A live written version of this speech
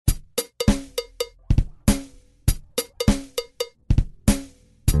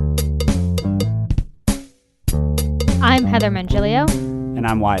I'm Heather Mangilio. And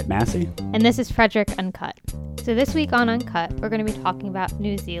I'm Wyatt Massey. And this is Frederick Uncut. So this week on Uncut, we're going to be talking about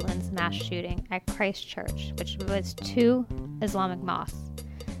New Zealand's mass shooting at Christchurch, which was 2 Islamic mosques.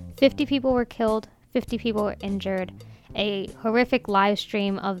 50 people were killed, 50 people were injured. A horrific live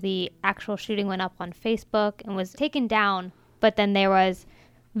stream of the actual shooting went up on Facebook and was taken down, but then there was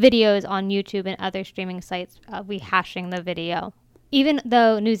videos on YouTube and other streaming sites rehashing the video. Even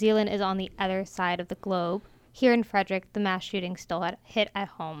though New Zealand is on the other side of the globe, here in Frederick, the mass shooting still hit at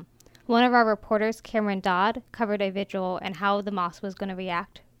home. One of our reporters, Cameron Dodd, covered a vigil and how the mosque was going to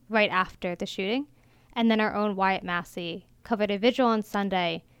react right after the shooting. And then our own Wyatt Massey covered a vigil on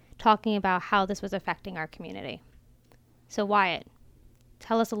Sunday talking about how this was affecting our community. So Wyatt,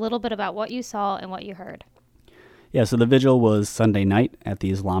 tell us a little bit about what you saw and what you heard. Yeah, so the vigil was Sunday night at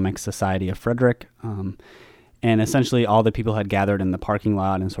the Islamic Society of Frederick. And essentially all the people had gathered in the parking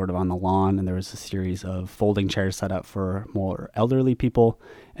lot and sort of on the lawn, and there was a series of folding chairs set up for more elderly people.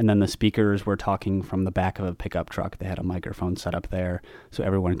 And then the speakers were talking from the back of a pickup truck. They had a microphone set up there so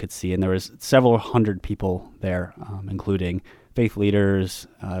everyone could see. And there was several hundred people there, including faith leaders,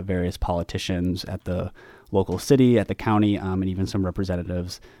 various politicians at the local city, at the county, and even some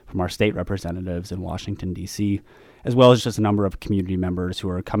representatives from our state representatives in Washington, D.C., as well as just a number of community members who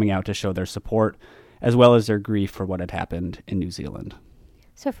are coming out to show their support, as well as their grief for what had happened in New Zealand.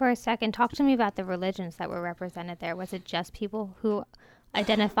 So for a second, talk to me about the religions that were represented there. Was it just people who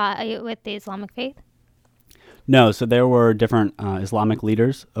identify with the Islamic faith? No, so there were different Islamic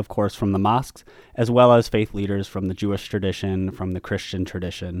leaders, of course, from the mosques, as well as faith leaders from the Jewish tradition, from the Christian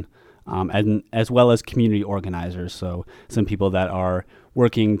tradition, and as well as community organizers, so some people that are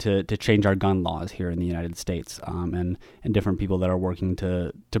working to change our gun laws here in the United States, and different people that are working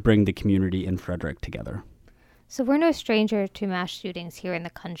to bring the community in Frederick together. So we're no stranger to mass shootings here in the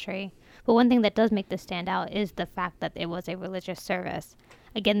country, but one thing that does make this stand out is the fact that it was a religious service.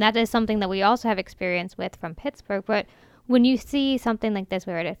 Again, that is something that we also have experience with from Pittsburgh, but when you see something like this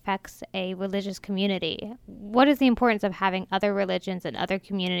where it affects a religious community, what is the importance of having other religions and other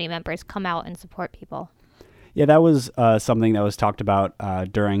community members come out and support people? Yeah, that was something that was talked about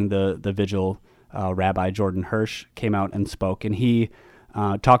during the vigil. Rabbi Jordan Hirsch came out and spoke, and he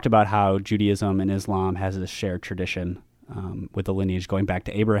talked about how Judaism and Islam has this shared tradition with the lineage going back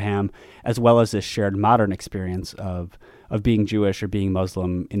to Abraham, as well as this shared modern experience of being Jewish or being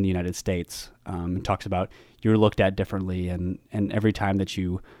Muslim in the United States. It talks about you're looked at differently, and every time that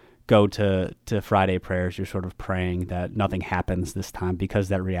you go to Friday prayers, you're sort of praying that nothing happens this time because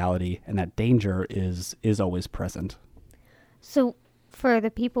that reality and that danger is always present. So for the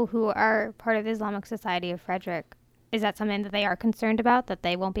people who are part of the Islamic Society of Frederick, is that something that they are concerned about, that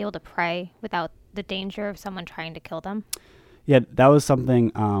they won't be able to pray without the danger of someone trying to kill them? Yeah, that was something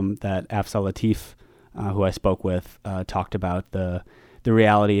that Afzal Latif, who I spoke with, talked about, the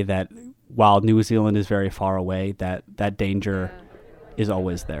reality that while New Zealand is very far away, that danger is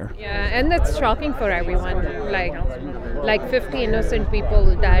always there. Yeah, and that's shocking for everyone. Like 50 innocent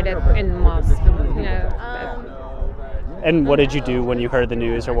people died in mosque. And what did you do when you heard the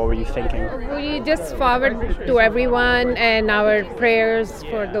news, or what were you thinking? We just forward to everyone and our prayers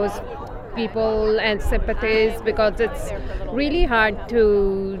for those people and sympathies, because it's really hard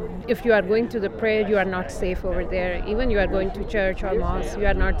if you are going to the prayer, you are not safe over there. Even you are going to church or mosque, you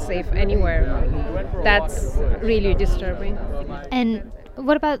are not safe anywhere. That's really disturbing. And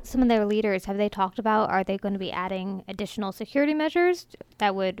what about some of their leaders? Have they talked about, are they going to be adding additional security measures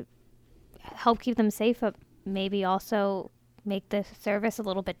that would help keep them safe, but maybe also make the service a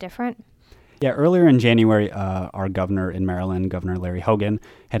little bit different? Yeah, earlier in January, our governor in Maryland, Governor Larry Hogan,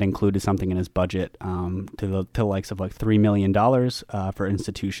 had included something in his budget to the likes of like $3 million for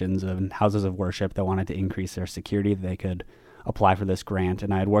institutions and houses of worship that wanted to increase their security. They could apply for this grant.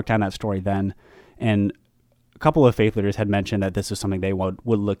 And I had worked on that story then. And a couple of faith leaders had mentioned that this was something they would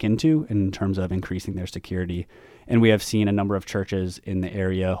look into in terms of increasing their security. And we have seen a number of churches in the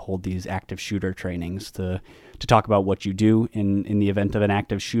area hold these active shooter trainings to talk about what you do in the event of an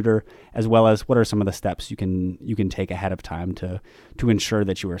active shooter, as well as what are some of the steps you can take ahead of time to ensure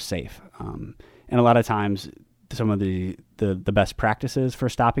that you are safe. And a lot of times, some of the best practices for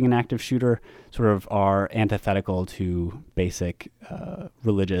stopping an active shooter sort of are antithetical to basic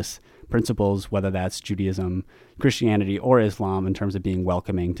religious principles, whether that's Judaism, Christianity, or Islam, in terms of being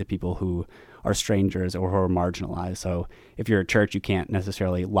welcoming to people who are strangers or who are marginalized. So if you're a church, you can't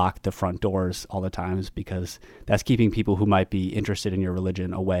necessarily lock the front doors all the times, because that's keeping people who might be interested in your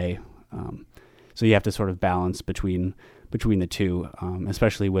religion away. So you have to sort of balance between the two,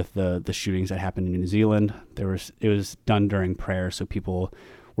 especially with the shootings that happened in New Zealand. It was done during prayer, so people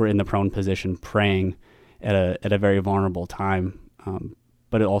were in the prone position praying, at a very vulnerable time.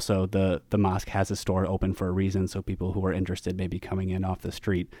 But also the mosque has a store open for a reason, so people who are interested may be coming in off the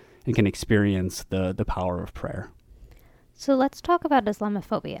street and can experience the power of prayer. So let's talk about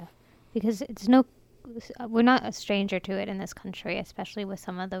Islamophobia, because we're not a stranger to it in this country, especially with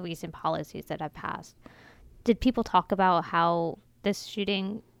some of the recent policies that have passed. Did people talk about how this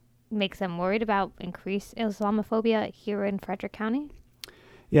shooting makes them worried about increased Islamophobia here in Frederick County?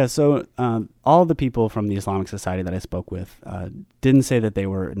 Yeah, so all the people from the Islamic Society that I spoke with didn't say that they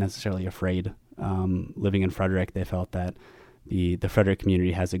were necessarily afraid living in Frederick. They felt that the Frederick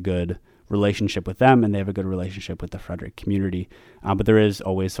community has a good relationship with them, and they have a good relationship with the Frederick community. But there is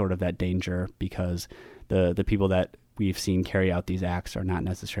always sort of that danger because the people that we've seen carry out these acts are not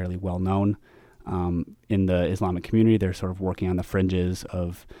necessarily well known in the Islamic community. They're sort of working on the fringes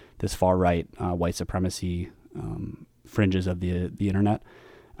of this far-right white supremacy fringes of the internet.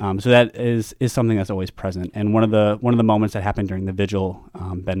 So that is something that's always present. And one of the moments that happened during the vigil,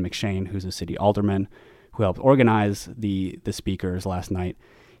 Ben McShane, who's a city alderman who helped organize the speakers last night,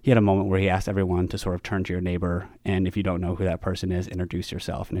 he had a moment where he asked everyone to sort of turn to your neighbor, and if you don't know who that person is, introduce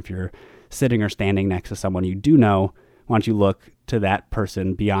yourself. And if you're sitting or standing next to someone you do know, why don't you look to that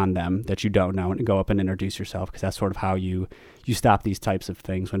person beyond them that you don't know and go up and introduce yourself, because that's sort of how you stop these types of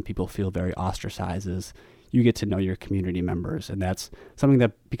things when people feel very ostracized. Is you get to know your community members, and that's something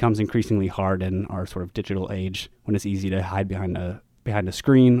that becomes increasingly hard in our sort of digital age when it's easy to hide behind a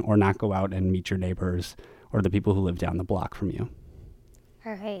screen or not go out and meet your neighbors or the people who live down the block from you.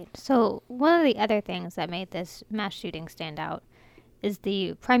 All right. So one of the other things that made this mass shooting stand out is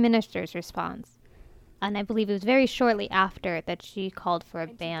the Prime Minister's response. And I believe it was very shortly after that she called for a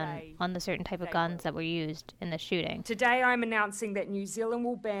ban on the certain type of guns that were used in the shooting. Today I'm announcing that New Zealand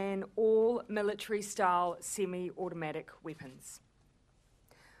will ban all military-style semi-automatic weapons.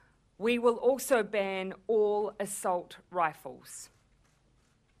 We will also ban all assault rifles.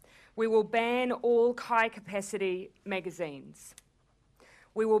 We will ban all high-capacity magazines.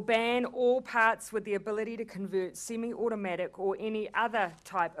 We will ban all parts with the ability to convert semi-automatic or any other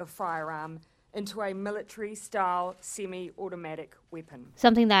type of firearm into a military-style semi-automatic weapon.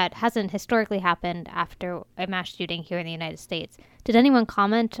 Something that hasn't historically happened after a mass shooting here in the United States. Did anyone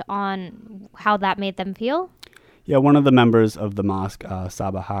comment on how that made them feel? Yeah, one of the members of the mosque,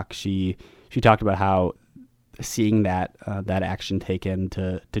 Sabah Haq, she talked about how seeing that action taken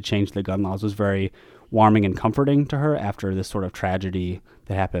to change the gun laws was very warming and comforting to her after this sort of tragedy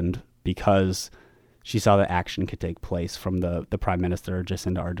that happened, because she saw that action could take place from the Prime Minister,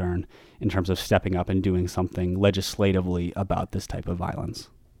 Jacinda Ardern, in terms of stepping up and doing something legislatively about this type of violence.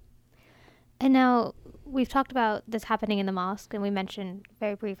 And now we've talked about this happening in the mosque, and we mentioned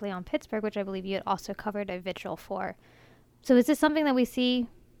very briefly on Pittsburgh, which I believe you had also covered a vigil for. So is this something that we see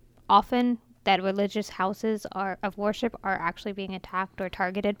often, that religious houses of worship are actually being attacked or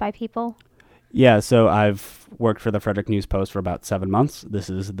targeted by people? Yeah, so I've worked for the Frederick News Post for about 7 months. This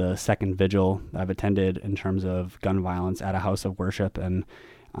is the second vigil I've attended in terms of gun violence at a house of worship, and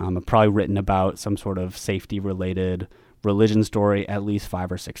I've probably written about some sort of safety-related religion story at least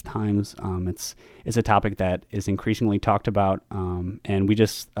 5 or 6 times. It's a topic that is increasingly talked about, and we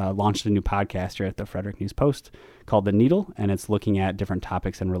just launched a new podcast here at the Frederick News Post called The Needle, and it's looking at different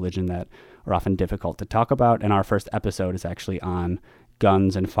topics in religion that are often difficult to talk about, and our first episode is actually on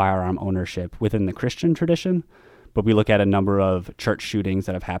guns and firearm ownership within the Christian tradition, but we look at a number of church shootings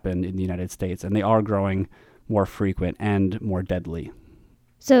that have happened in the United States, and they are growing more frequent and more deadly.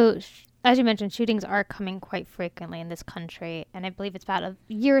 So, as you mentioned, shootings are coming quite frequently in this country, and I believe it's about a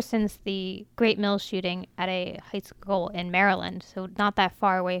year since the Great Mills shooting at a high school in Maryland, so not that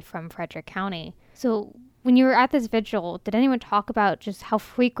far away from Frederick County. So, when you were at this vigil, did anyone talk about just how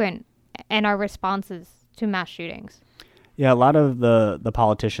frequent and our responses to mass shootings? Yeah, a lot of the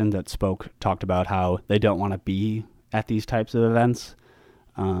politicians that spoke talked about how they don't want to be at these types of events,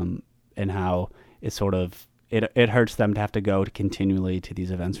 and how it sort of it hurts them to have to go continually to these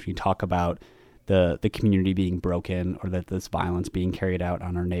events when you talk about the community being broken or that this violence being carried out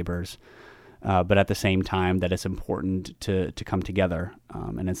on our neighbors. But at the same time, that it's important to come together.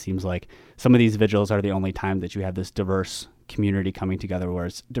 And it seems like some of these vigils are the only time that you have this diverse community coming together, where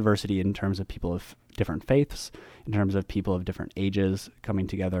it's diversity in terms of people of different faiths, in terms of people of different ages coming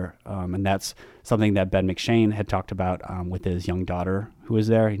together. And that's something that Ben McShane had talked about with his young daughter who was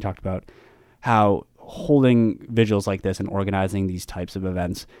there. He talked about how holding vigils like this and organizing these types of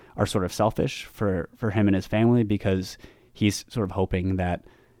events are sort of selfish for him and his family, because he's sort of hoping that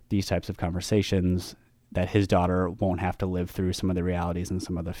these types of conversations, that his daughter won't have to live through some of the realities and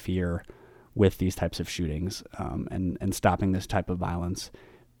some of the fear with these types of shootings, and stopping this type of violence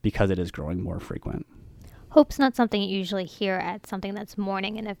because it is growing more frequent. hope's not something you usually hear at something that's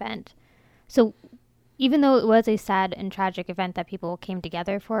mourning an event. So even though it was a sad and tragic event that people came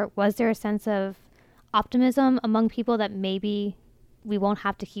together for, was there a sense of optimism among people that maybe we won't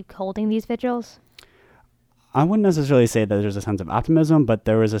have to keep holding these vigils? I wouldn't necessarily say that there's a sense of optimism, but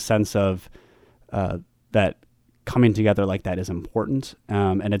there was a sense of that coming together like that is important,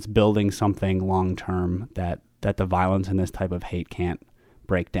 and it's building something long-term that the violence and this type of hate can't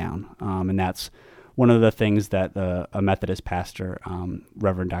break down. And that's one of the things that a Methodist pastor,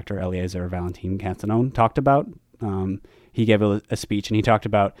 Reverend Dr. Eliezer Valentin Cancelone, talked about. He gave a speech, and he talked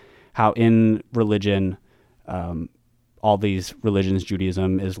about how in religion, all these religions,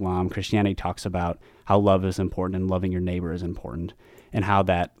 Judaism, Islam, Christianity, talks about how love is important and loving your neighbor is important, and how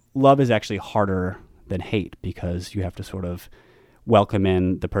that love is actually harder than hate because you have to sort of welcome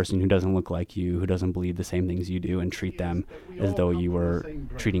in the person who doesn't look like you, who doesn't believe the same things you do, and treat them as though you were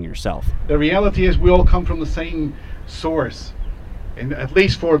treating yourself. The reality is we all come from the same source. And at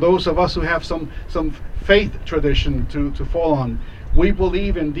least for those of us who have some faith tradition to fall on, we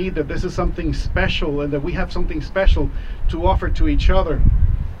believe indeed that this is something special and that we have something special to offer to each other.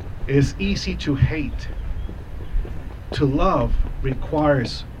 It is easy to hate. To love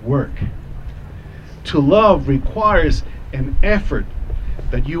requires work. To love requires an effort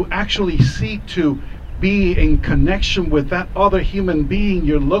that you actually seek to be in connection with that other human being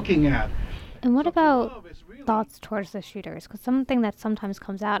you're looking at. And what about thoughts towards the shooters? Because something that sometimes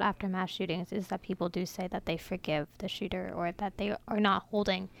comes out after mass shootings is that people do say that they forgive the shooter, or that they are not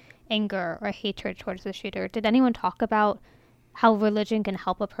holding anger or hatred towards the shooter. Did anyone talk about how religion can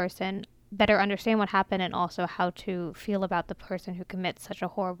help a person better understand what happened, and also how to feel about the person who commits such a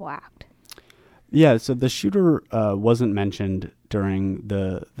horrible act? Yeah, so the shooter wasn't mentioned during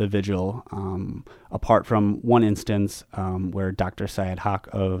the vigil, apart from one instance where Dr. Syed Haq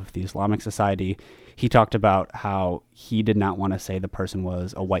of the Islamic Society, he talked about how he did not want to say the person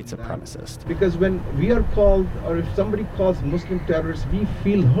was a white supremacist. Because when we are called, or if somebody calls Muslim terrorists, we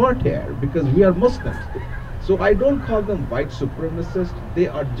feel hurt here because we are Muslims. So I don't call them white supremacists. They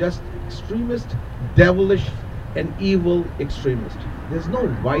are just extremist, devilish, and evil extremists. There's no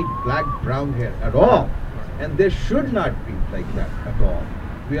white, black, brown here at all. And there should not be like that at all.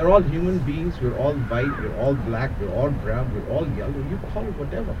 We are all human beings. We're all white, we're all black, we're all brown, we're all yellow. You call it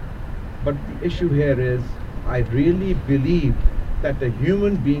whatever. But the issue here is, I really believe that a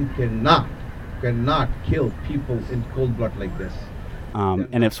human being cannot kill people in cold blood like this.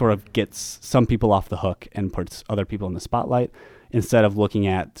 And it sort of gets some people off the hook and puts other people in the spotlight, instead of looking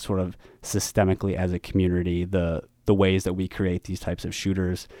at sort of systemically as a community the ways that we create these types of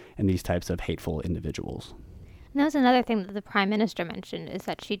shooters and these types of hateful individuals. And that was another thing that the Prime Minister mentioned, is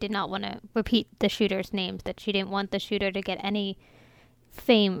that she did not want to repeat the shooters' names, that she didn't want the shooter to get any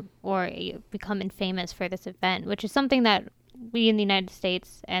fame or become infamous for this event, which is something that we in the United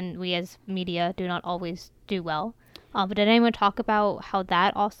States and we as media do not always do well. But did anyone talk about how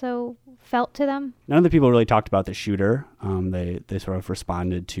that also felt to them? None of the people really talked about the shooter. They sort of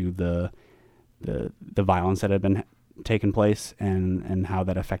responded to the violence that had been taken place and how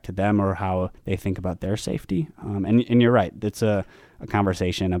that affected them, or how they think about their safety. And you're right. It's a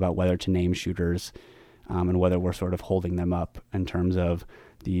conversation about whether to name shooters and whether we're sort of holding them up in terms of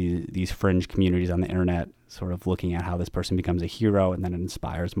these fringe communities on the internet, sort of looking at how this person becomes a hero, and then it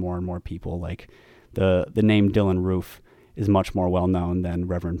inspires more and more people. Like the name Dylan Roof is much more well known than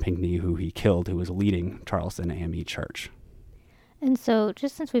Reverend Pinckney, who he killed, who was leading Charleston AME Church. And so,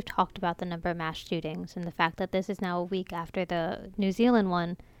 just since we've talked about the number of mass shootings and the fact that this is now a week after the New Zealand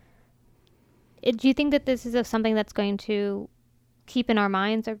one, do you think that this is something that's going to keep in our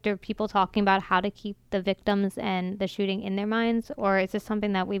minds? Or are people talking about how to keep the victims and the shooting in their minds? Or is this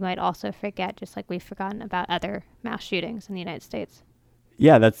something that we might also forget, just like we've forgotten about other mass shootings in the United States?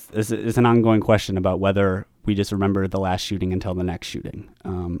 Yeah, it's an ongoing question about whether we just remember the last shooting until the next shooting.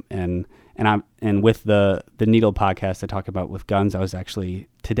 And with the Needle podcast I talk about with guns, I was actually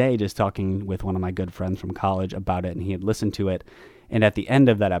today just talking with one of my good friends from college about it, and he had listened to it. And at the end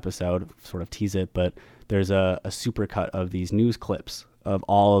of that episode, sort of tease it, but there's a supercut of these news clips of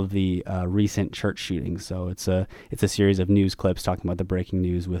all of the recent church shootings. So it's a series of news clips talking about the breaking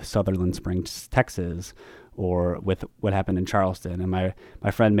news with Sutherland Springs, Texas, or with what happened in Charleston. And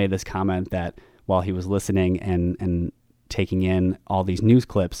my friend made this comment that while he was listening and taking in all these news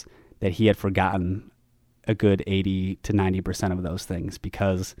clips, that he had forgotten a good 80 to 90% of those things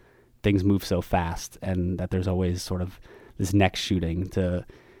because things move so fast, and that there's always sort of this next shooting to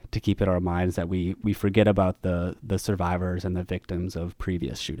keep in our minds, that we forget about the survivors and the victims of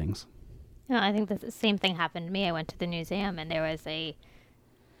previous shootings. I think the same thing happened to me. I went to the museum, and there was a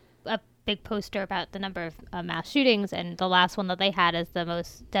big poster about the number of mass shootings, and the last one that they had as the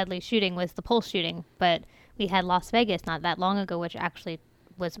most deadly shooting was the Pulse shooting. But we had Las Vegas not that long ago, which actually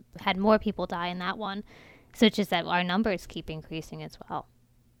had more people die in that one. So it's just that our numbers keep increasing as well.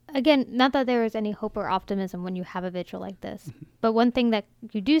 Again, not that there is any hope or optimism when you have a vigil like this, but one thing that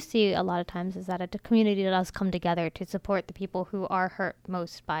you do see a lot of times is that a community does come together to support the people who are hurt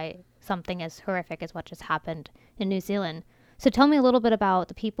most by something as horrific as what just happened in New Zealand. So tell me a little bit about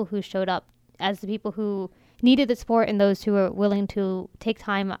the people who showed up as the people who needed the support and those who were willing to take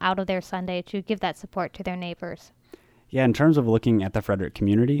time out of their Sunday to give that support to their neighbors. Yeah, in terms of looking at the Frederick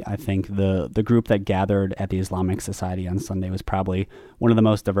community, I think the group that gathered at the Islamic Society on Sunday was probably one of the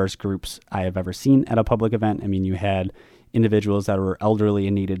most diverse groups I have ever seen at a public event. I mean, you had individuals that were elderly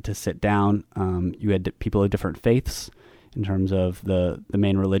and needed to sit down. You had people of different faiths in terms of the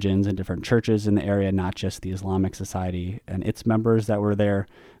main religions and different churches in the area, not just the Islamic Society and its members that were there.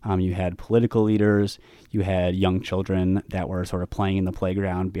 You had political leaders. You had young children that were sort of playing in the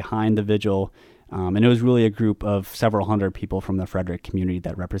playground behind the vigil. And it was really a group of several hundred people from the Frederick community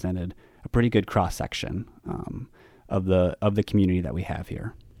that represented a pretty good cross-section of the community that we have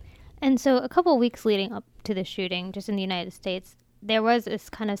here. And so a couple of weeks leading up to the shooting, just in the United States, there was this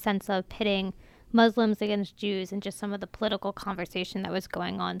kind of sense of pitting Muslims against Jews and just some of the political conversation that was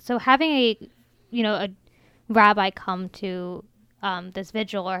going on. So having a rabbi come to this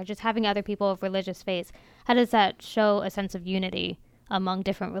vigil, or just having other people of religious faiths, how does that show a sense of unity among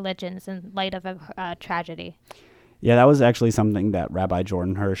different religions in light of a tragedy? Yeah, that was actually something that Rabbi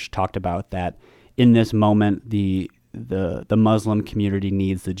Jordan Hirsch talked about, that in this moment, the Muslim community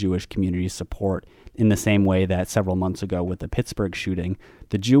needs the Jewish community's support in the same way that several months ago with the Pittsburgh shooting,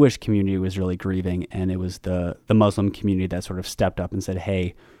 the Jewish community was really grieving, and it was the Muslim community that sort of stepped up and said,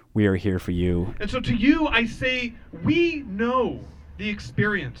 hey, we are here for you. And so to you, I say, we know the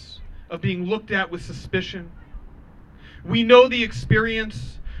experience of being looked at with suspicion. We know the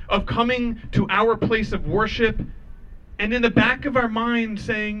experience of coming to our place of worship and in the back of our mind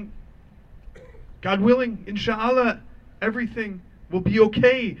saying, God willing, inshallah, everything will be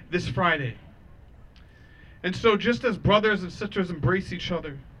okay this Friday. And so just as brothers and sisters embrace each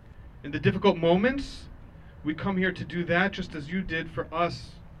other in the difficult moments, we come here to do that just as you did for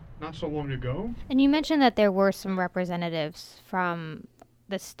us not so long ago. And you mentioned that there were some representatives from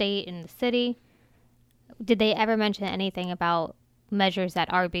the state and the city. Did they ever mention anything about measures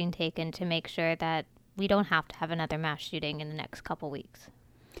that are being taken to make sure that we don't have to have another mass shooting in the next couple weeks?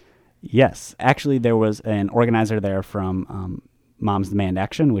 Yes. Actually, there was an organizer there from Moms Demand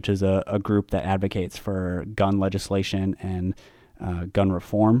Action, which is a group that advocates for gun legislation and gun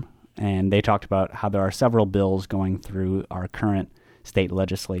reform. And they talked about how there are several bills going through our current state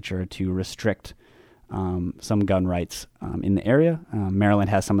legislature to restrict some gun rights in the area. Maryland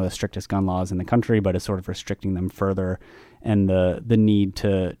has some of the strictest gun laws in the country, but is sort of restricting them further, and the need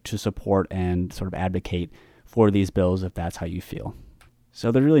to support and sort of advocate for these bills if that's how you feel. So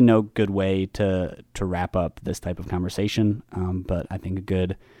there's really no good way to wrap up this type of conversation, but I think a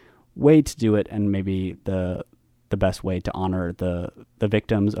good way to do it, and maybe the best way to honor the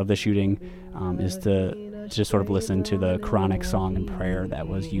victims of the shooting is to just sort of listen to the Quranic song and prayer that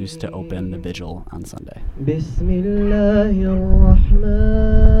was used to open the vigil on Sunday.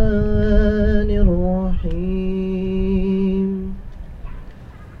 Bismillahirrahmanirrahim.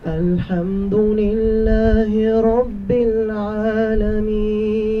 Alhamdulillahi Rabbil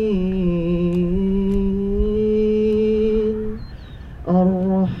Alameen.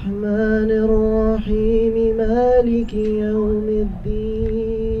 Ar-Rahmanir Rahim. Maliki Yawmiddin.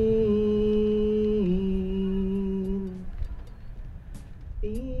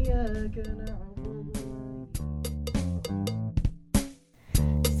 Iyyaka na'budu.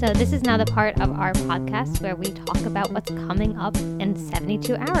 So this is now the part of our podcast where we talk about what's coming up in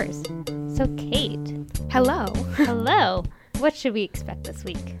 72 hours. So Kate. Hello. Hello. What should we expect this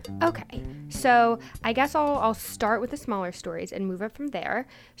week? Okay, so I guess I'll start with the smaller stories and move up from there.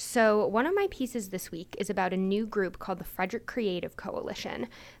 So one of my pieces this week is about a new group called the Frederick Creative Coalition.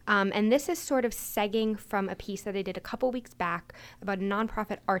 And this is sort of segging from a piece that I did a couple weeks back about a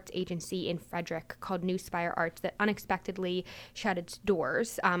nonprofit arts agency in Frederick called New Spire Arts that unexpectedly shut its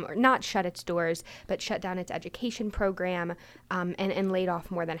doors, or not shut its doors, but shut down its education program and laid off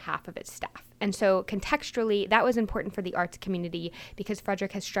more than half of its staff. And so contextually, that was important for the arts community because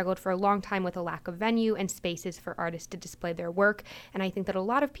Frederick has struggled for a long time with a lack of venue and spaces for artists to display their work. And I think that a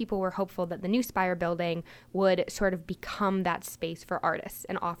lot of people were hopeful that the New Spire building would sort of become that space for artists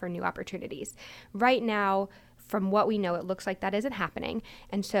and offer new opportunities. Right now, from what we know, it looks like that isn't happening.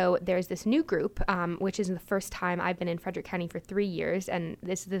 And so there's this new group, which is the first time I've been in Frederick County for 3 years. And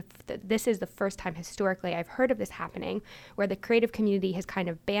this is the first time historically I've heard of this happening, where the creative community has kind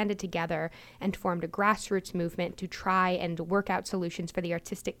of banded together and formed a grassroots movement to try and work out solutions for the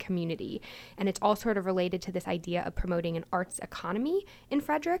artistic community. And it's all sort of related to this idea of promoting an arts economy in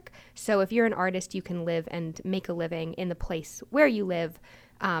Frederick. So if you're an artist, you can live and make a living in the place where you live.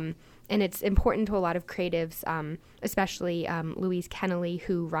 And it's important to a lot of creatives, especially Louise Kennelly,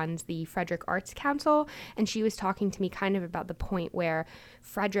 who runs the Frederick Arts Council. And she was talking to me kind of about the point where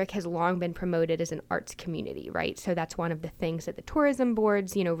Frederick has long been promoted as an arts community, right? So that's one of the things that the tourism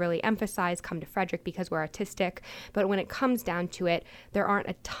boards, really emphasize, come to Frederick because we're artistic. But when it comes down to it, there aren't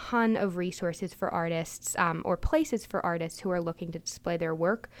a ton of resources for artists or places for artists who are looking to display their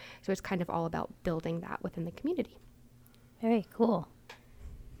work. So it's kind of all about building that within the community. Very cool.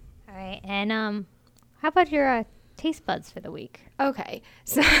 All right, and how about your taste buds for the week? Okay,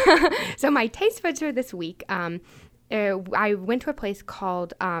 so my taste buds for this week, I went to a place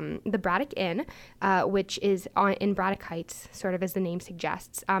called the Braddock Inn, which is in Braddock Heights, sort of as the name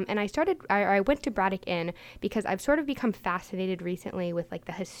suggests. And I went to Braddock Inn because I've sort of become fascinated recently with like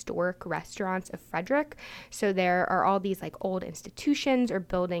the historic restaurants of Frederick. So there are all these like old institutions or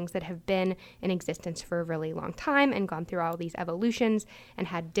buildings that have been in existence for a really long time and gone through all these evolutions and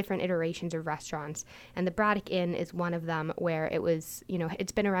had different iterations of restaurants. And the Braddock Inn is one of them, where it was,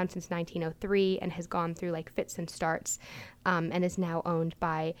 it's been around since 1903 and has gone through like fits and starts. And is now owned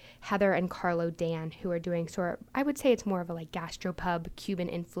by Heather and Carlo Dan, who are doing I would say it's more of a like gastropub, Cuban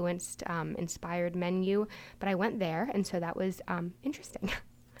influenced, inspired menu. But I went there, and so that was interesting.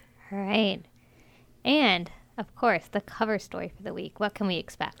 All right. And of course, the cover story for the week. What can we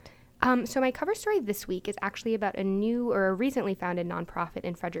expect? So my cover story this week is actually about a recently founded nonprofit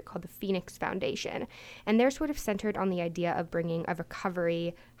in Frederick called the Phoenix Foundation. And they're sort of centered on the idea of bringing a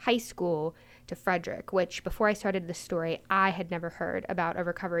recovery high school to Frederick, which before I started this story, I had never heard about a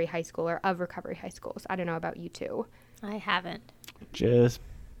recovery high school or of recovery high schools. I don't know about you two. I haven't. Just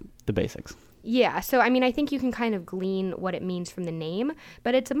the basics. Yeah, so I think you can kind of glean what it means from the name,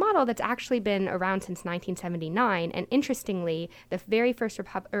 but it's a model that's actually been around since 1979. And interestingly, the very first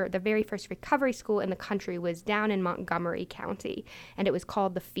recovery school in the country was down in Montgomery County, and it was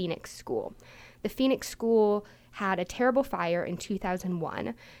called the Phoenix School. The Phoenix School had a terrible fire in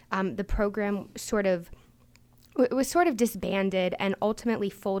 2001. The program was sort of disbanded and ultimately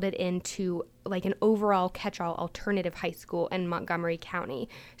folded into like an overall catch-all alternative high school in Montgomery County.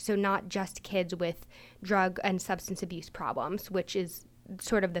 So not just kids with drug and substance abuse problems, which is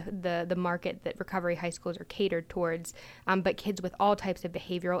sort of the market that recovery high schools are catered towards, but kids with all types of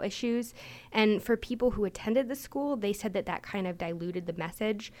behavioral issues. And for people who attended the school, they said that kind of diluted the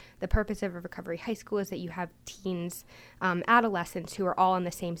message. The purpose of a recovery high school is that you have teens, adolescents who are all in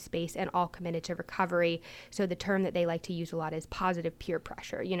the same space and all committed to recovery. So the term that they like to use a lot is positive peer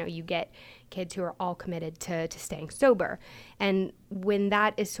pressure. You get kids who are all committed to staying sober. And when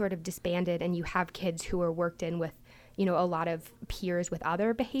that is sort of disbanded and you have kids who are worked in with a lot of peers with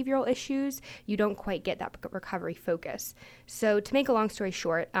other behavioral issues, you don't quite get that recovery focus. So to make a long story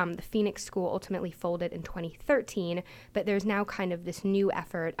short, the Phoenix School ultimately folded in 2013, but there's now kind of this new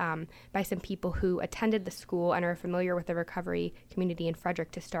effort by some people who attended the school and are familiar with the recovery community in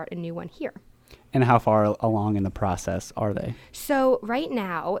Frederick to start a new one here. And how far along in the process are they? So right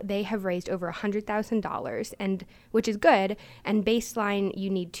now they have raised over $100,000, and which is good. And baseline, you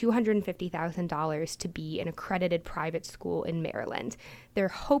need $250,000 to be an accredited private school in Maryland. They're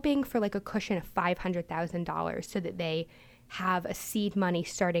hoping for like a cushion of $500,000 so that they have a seed money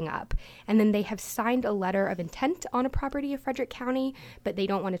starting up. And then they have signed a letter of intent on a property of Frederick County, but they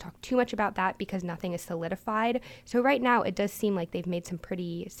don't want to talk too much about that because nothing is solidified. So right now it does seem like they've made some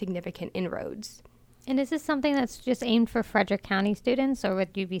pretty significant inroads. And is this something that's just aimed for Frederick County students, or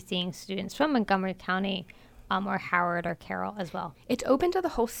would you be seeing students from Montgomery County or Howard or Carroll as well? It's open to the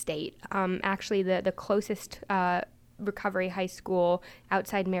whole state. Actually, the closest recovery high school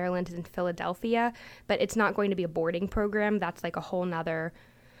outside Maryland is in Philadelphia, but it's not going to be a boarding program. That's like a whole nother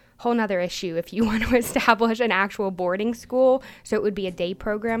issue if you want to establish an actual boarding school. So it would be a day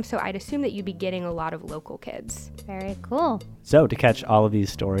program. So I'd assume that you'd be getting a lot of local kids. Very cool. So to catch all of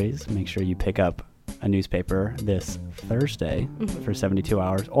these stories, make sure you pick up a newspaper this Thursday for 72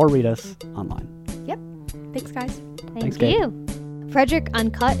 hours or read us online. Yep. Thanks, guys. Thank you. Frederick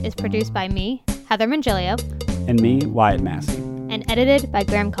Uncut is produced by me, Heather Mangilio. And me, Wyatt Massey. And edited by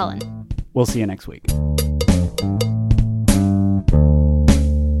Graham Cullen. We'll see you next week.